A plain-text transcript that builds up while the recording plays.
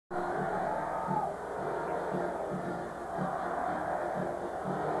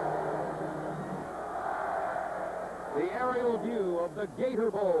aerial view of the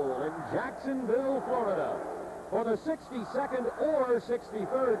Gator Bowl in Jacksonville, Florida, for the 62nd or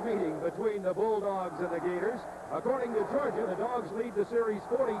 63rd meeting between the Bulldogs and the Gators. According to Georgia, the Dogs lead the series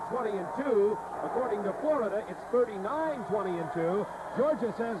 40-20-2. According to Florida, it's 39-20-2.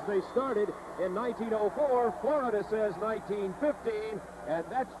 Georgia says they started in 1904. Florida says 1915. And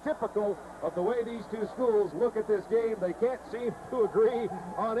that's typical of the way these two schools look at this game. They can't seem to agree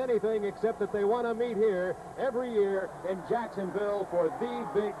on anything except that they want to meet here every year in Jacksonville for the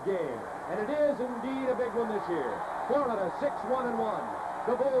big game. And it is indeed a big one this year. Florida 6-1-1.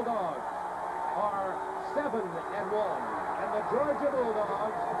 The Bulldogs are 7-1. And the Georgia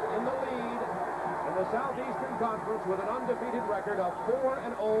Bulldogs in the lead in the Southeastern Conference with an undefeated record of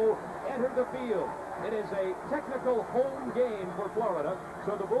 4-0 enter the field. It is a technical home game for Florida,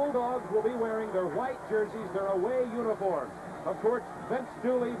 so the Bulldogs will be wearing their white jerseys, their away uniforms. Of course, Vince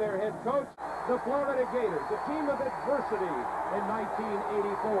Dooley, their head coach. The Florida Gators, a team of adversity in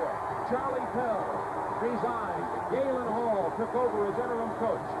 1984. Charlie Pell resigned. Galen Hall took over as interim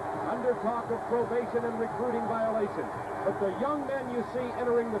coach under talk of probation and recruiting violations. But the young men you see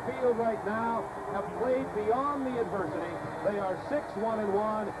entering the field right now have played beyond the adversity. They are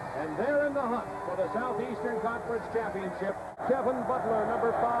 6-1-1, and they're in the hunt for the Southeastern Conference Championship. Kevin Butler,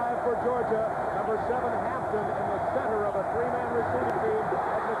 number 5 for Georgia. Number 7, Hampton, in the center of a three-man receiving team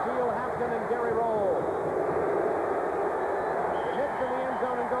of McKeel, Hampton, and Gary Roll. Hits in the end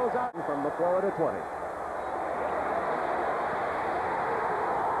zone and goes out from the Florida 20.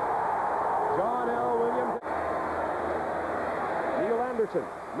 John L. Williams. Neil Anderson,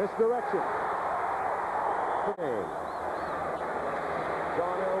 misdirection.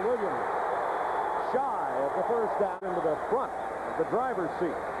 John L. Williams, shy of the first down, into the front of the driver's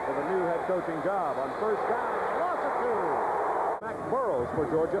seat for the new head coaching job on first down. Loss of 2. Mac Burrows for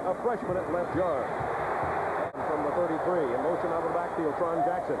Georgia, a freshman at left guard. And from the 33, in motion out of the backfield, Tron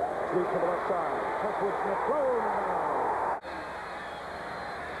Jackson. Sweep to the left side. Kirkwood Smith thrown down.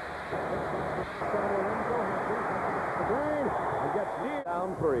 He gets near.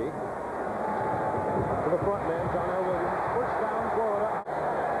 Down 3. To the front man, John L. Williams. First down, Florida.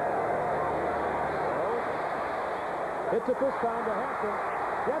 Hits it this time to Hampton.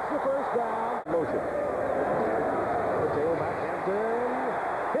 Gets the first down. Motion. The tailback, Hampton.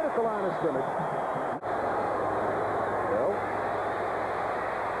 Hit at the line of scrimmage. Well,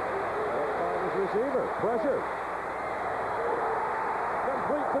 that's by his receiver. Pressure.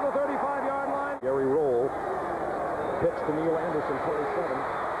 Complete to the 35-yard line. Gary Roll. Pitch to Neil Anderson, 27.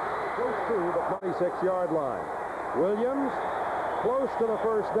 Close to the 26-yard line. Williams close to the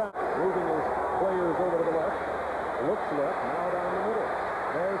first down. Moving his players over to the left. Looks left, now down the middle.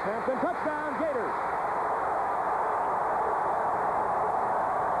 There's Hampton. Touchdown, Gators.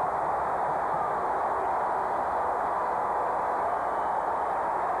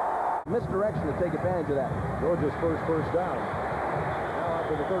 Misdirection to take advantage of that. Georgia's first down. Now out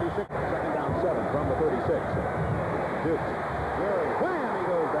to the 36. Second down 7 from the 36. Dukes. Gary, wham, he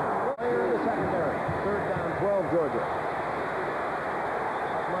goes down. Player in the secondary. Third down, 12, Georgia.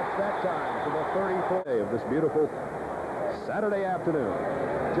 Not much that time to the 34 of this beautiful Saturday afternoon.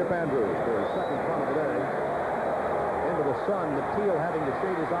 Chip Andrews for his second punt of the day. Into the sun, the Teal having to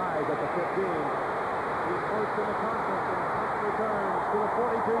shade his eyes at the 15. He's first in the conference and punt returns to the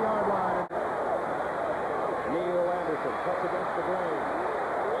 42-yard line. Neil Anderson cuts against the grain.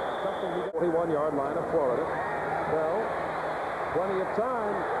 Something he 41-yard line of Florida. Well, plenty of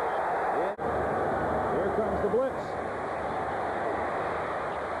time. Here comes the blitz.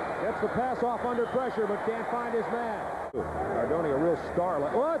 Gets the pass off under pressure, but can't find his man. Nardoni, a real star.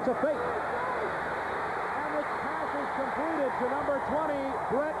 Oh, it's a fake. And the pass is completed to number 20,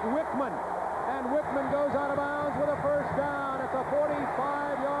 Brett Wickman. And Wickman goes out of bounds with a first down at the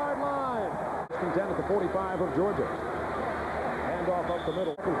 45-yard line. Content at the 45 of Georgia. Handoff up the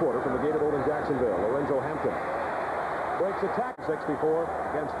middle. Second quarter from the Gator Bowl in Jacksonville. Lorenzo Hampton breaks attack. 64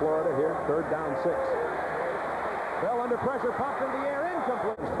 against Florida here. Third down 6. Bell under pressure, popped in the air,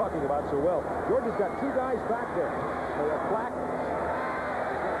 incomplete. He's talking about so well. Georgia's got 2 guys back there. They have Black. He's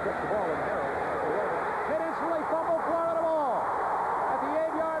going to the ball in there. Hit instantly, fumble, Florida ball at the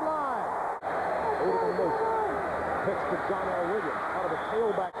 8-yard line. Over the motion. Pitch to John L. Williams. Out of the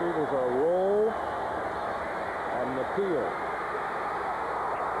tailback, there's a roll. And McKeel.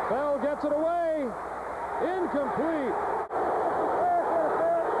 Bell gets it away. Incomplete.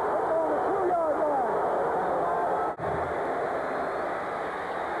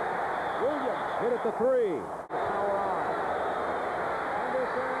 Hit at the 3. Power on.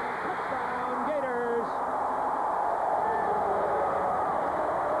 Anderson, touchdown, Gators.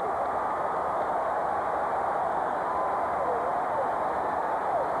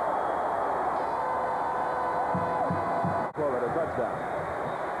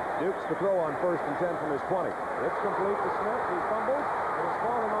 Dukes to throw on 1st and 10 from his 20. It's complete to Smith. He fumbles. It is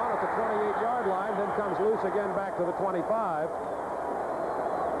fallen on at the 28-yard line, then comes loose again back to the 25.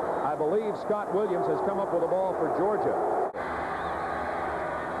 I believe Scott Williams has come up with a ball for Georgia.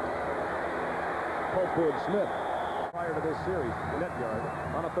 Popewood Smith, prior to this series, net yard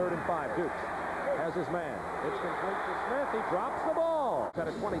on a 3rd and 5. Dukes has his man. It's complete to Smith. He drops the ball. Had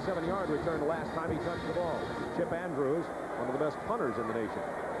a 27-yard return the last time he touched the ball. Chip Andrews, one of the best punters in the nation.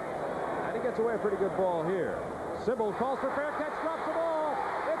 And he gets away a pretty good ball here. Sybil calls for fair catch, drops the ball.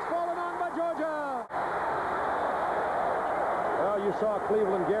 It's fallen on by Georgia. Well, you saw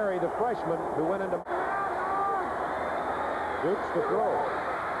Cleveland Gary, the freshman, who went into Dukes to throw.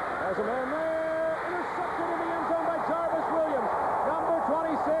 Has a man there. Intercepted in the end zone by Jarvis Williams. Number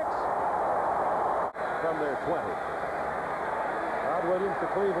 26. From their 20. Todd Williams to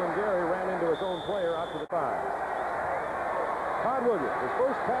Cleveland Gary ran into his own player out to the 5. Todd Williams, his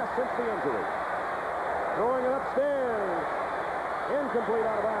first pass since the injury. Throwing it upstairs. Incomplete,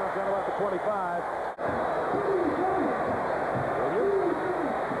 out of bounds down about the 25. Williams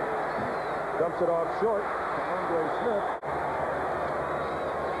dumps it off short to Andre Smith.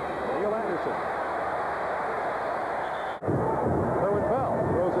 Neil Anderson. Kerwin Bell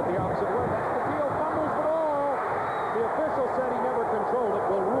throws it the opposite way. That's the field. Fumbles the ball. The official said he never controlled it.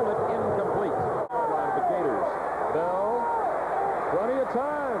 Will rule it incomplete. Line of the Gators. Bell. Plenty of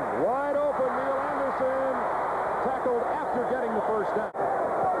time. Wide open. Neil Anderson tackled after getting the first down.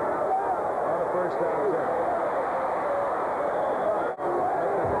 On a first down attempt.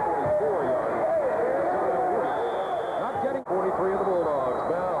 That's a 44-yard. Not getting 43 of the Bulldogs.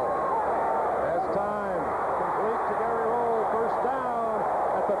 Bell has time. Complete to Gary Roll. First down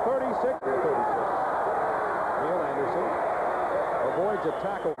at the 36. 36. Neil Anderson avoids a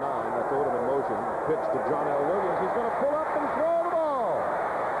tackle. 9. That throw him in motion. Pitch to John L. Williams. He's going to pull up and throw the ball.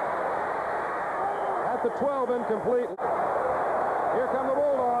 At the 12, incomplete. Here come the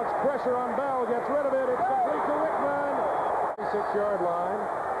Bulldogs. Pressure on Bell. Gets rid of it. It's complete to Wickman. 36-yard line.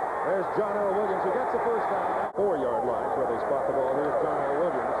 There's John L. Williams, who gets the first down. 4-yard line where they spot the ball. Here's John L.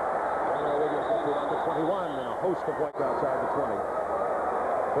 Williams. John L. Williams gets it out to 21 and a host of whites outside the 20.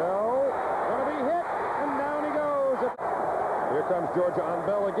 Bell going to be hit, and down he goes. Here comes Georgia on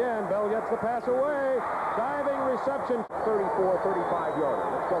Bell again. Bell gets the pass away. Diving reception. 34, 35-yarder.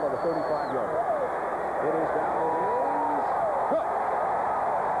 Let's call it a 35-yarder. It is down. It is good.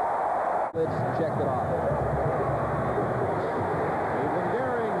 Let's check it off. Cleveland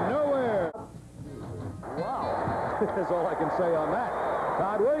Gary nowhere. Wow. That's all I can say on that.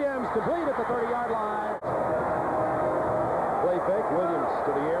 Todd Williams complete at the 30-yard line. Play fake. Williams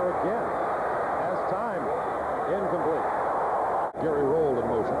to the air again. Has time. Incomplete. Gary rolled in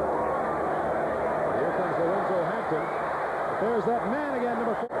motion. Here comes Lorenzo Hampton. But there's that man again,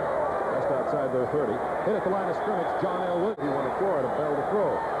 number 4. Just outside their 30. Hit at the line of scrimmage. John L. Williams. He wanted Florida. Bell to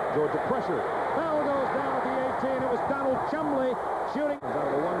throw. Georgia pressure. Bell goes down at the 18. It was Donald Chumley shooting. It was out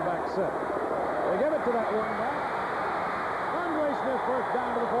of the one-back set. They give it to that one-back. Andre Smith first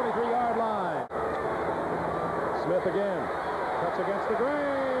down to the 43-yard line. Smith again. Cuts against the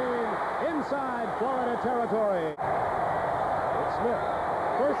grain. Inside Florida territory. It's Smith.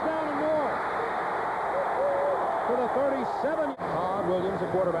 First down and more. To the 37. Todd Williams, the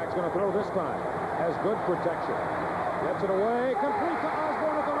quarterback's going to throw this time. Has good protection. Gets it away. Complete to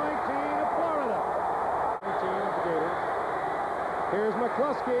Osborne at the 19 of Florida. 19 of the Gators. Here's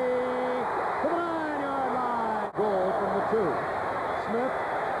McCluskey to the 9-yard line. Goal from the 2. Smith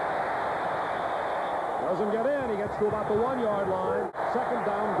doesn't get in. He gets to about the 1-yard line. Second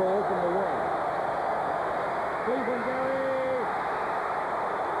down goal from the 1. Cleveland Gary.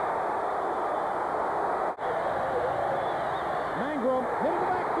 Mangrum hit the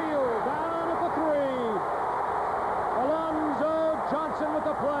backfield. Down at the 3. Alonzo Johnson with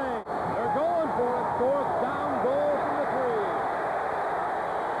the play. They're going for it. Fourth down goal from the 3.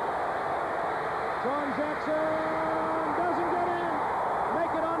 Sean Jackson doesn't get in.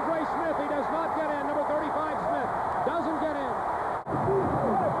 Make it Andre Smith. He does not get in. Number 35 Smith doesn't get in.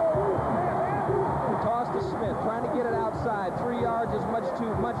 Toss to Smith, trying to get it outside. 3 yards is much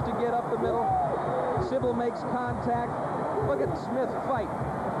too much to get up the middle. Sybil makes contact. Look at Smith fight.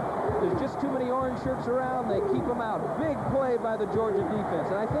 There's just too many orange shirts around. They keep them out. Big play by the Georgia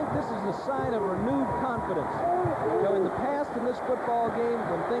defense. And I think this is a sign of renewed confidence. You know, in the past in this football game,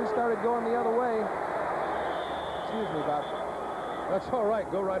 when things started going the other way, excuse me, Bob. That's all right.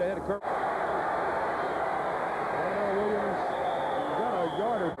 Go right ahead, Kirk. Williams got a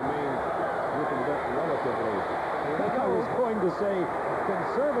yarder to me. You can bet relatively. I was going to say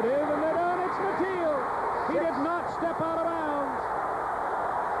conservative, and then on it's Mateel. He did not step out of bounds.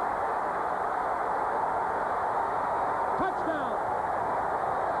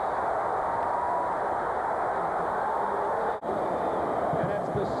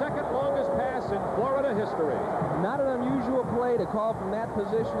 history. Not an unusual play to call from that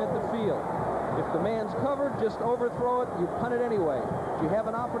position at the field. If the man's covered, just overthrow it. You punt it anyway. You have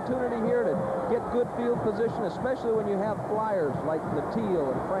an opportunity here to get good field position, especially when you have flyers like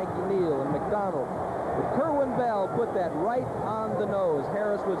Nateel and Frankie Neal and McDonald. But Kerwin Bell put that right on the nose.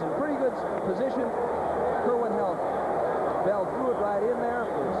 Harris was in pretty good position. Kerwin held. Bell threw it right in there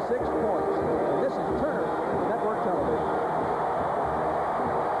for 6 points. And this is Turner Network Television.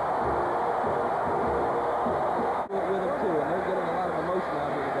 With him too, and they're getting a lot of emotion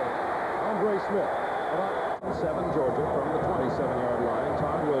out here today. Andre Smith, about 7 Georgia from the 27-yard line.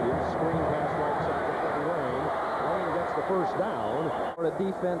 Todd Williams, screen pass right side to Lane. Lane gets the first down. The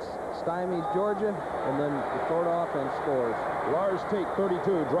defense stymies Georgia, and then the Florida offense scores. Lars Tate, 32,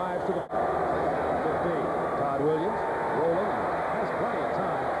 drives to the 15. Todd Williams rolling, has plenty of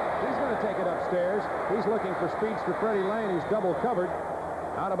time. He's going to take it upstairs. He's looking for speedster Freddie Lane, who's double covered.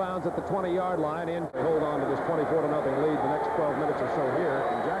 Out of bounds at the 20-yard line. They hold on to this 24-0 lead the next 12 minutes or so here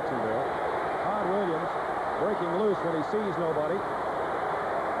in Jacksonville. Todd Williams breaking loose when he sees nobody.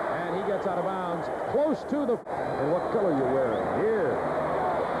 And he gets out of bounds close to the... And what color are you wearing? Here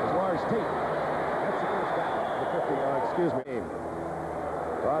is Lars Tate. That's the first down. The 50, excuse me.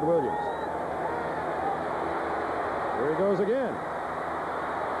 Todd Williams. Here he goes again.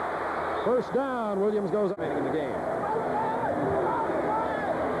 First down. Williams goes up in the game.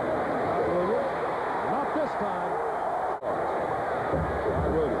 Williams. Not this time.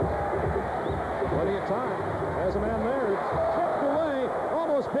 Todd Williams. Plenty of time. Has a man there. It's chipped away.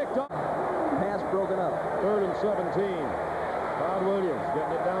 Almost picked up. Pass broken up. 3rd and 17. Todd Williams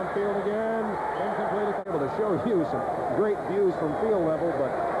getting it downfield again. Incomplete. Able to show you some great views from field level,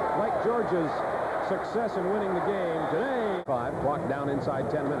 but like Georgia's success in winning the game today. 5, clock down inside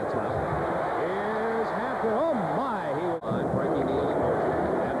 10 minutes now. Here's Hampton. Oh my! He was on. Frankie Neal in motion.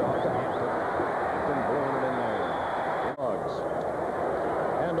 And off to Hampton. Hampton blowing it in there. Bulldogs.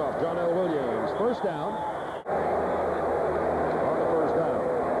 Hand off. John L. Williams. First down. On the first down.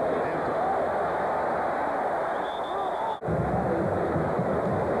 Hampton.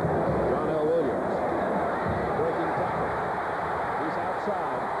 John L. Williams. Breaking tackle. He's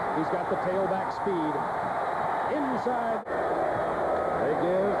outside. He's got the tailback speed. Inside. They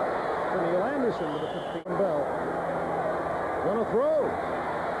give to Neil Anderson with the 15. Bell. Gonna throw.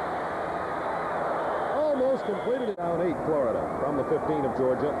 Almost completed it. Down 8, Florida. From the 15 of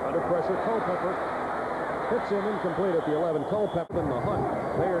Georgia. Under pressure, Culpepper. Hits him incomplete at the 11. Culpepper in the hunt.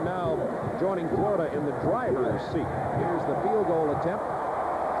 They are now joining Florida in the driver's seat. Here's the field goal attempt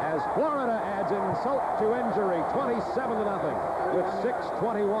as Florida adds insult to injury. 27-0 with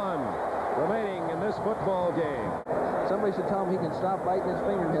 6:21 remaining in this football game. Somebody should tell him he can stop biting his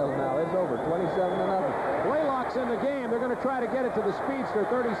fingernails now. It's over. 27-0. Blaylock's in the game. They're going to try to get it to the speedster,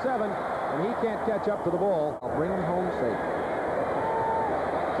 37, and he can't catch up to the ball. I'll bring him home safe.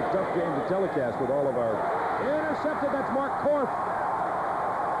 It's a tough game to telecast with all of our... Intercepted. That's Mark Korf.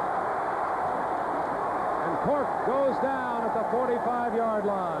 And Korf goes down at the 45-yard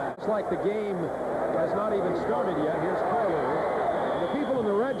line. It's like the game has not even started yet. Here's Carlu. The people in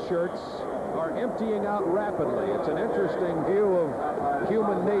the red shirts are emptying out rapidly. It's an interesting view of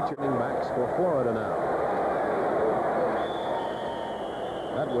human nature. Backs for Florida now.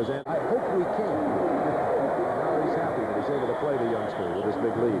 That was it. I hope we can. Now he's happy that he's able to play the youngster with this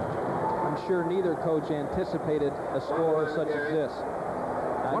big lead. I'm sure neither coach anticipated a score such as this.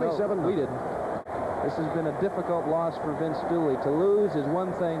 27. We didn't. This has been a difficult loss for Vince Dooley. To lose is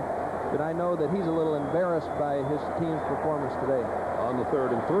one thing, but I know that he's a little embarrassed by his team's performance today. On the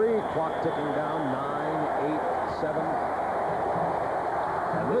 3rd and 3, clock ticking down, 9, 8, 7.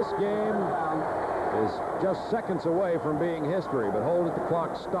 And this game is just seconds away from being history, but hold it, the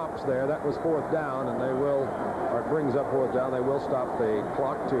clock stops there. That was 4th down, and they will, or it brings up 4th down. They will stop the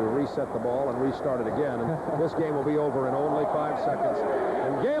clock to reset the ball and restart it again, and this game will be over in only 5 seconds.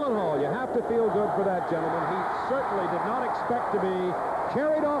 And Galen Hall, you have to feel good for that gentleman. He certainly did not expect to be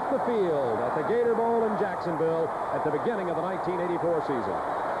carried off the field at the Gator Bowl in Jacksonville at the beginning of the 1984 season.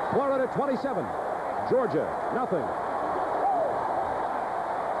 Florida 27, Georgia nothing.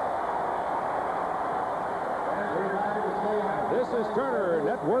 This is Turner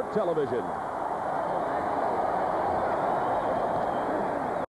Network Television.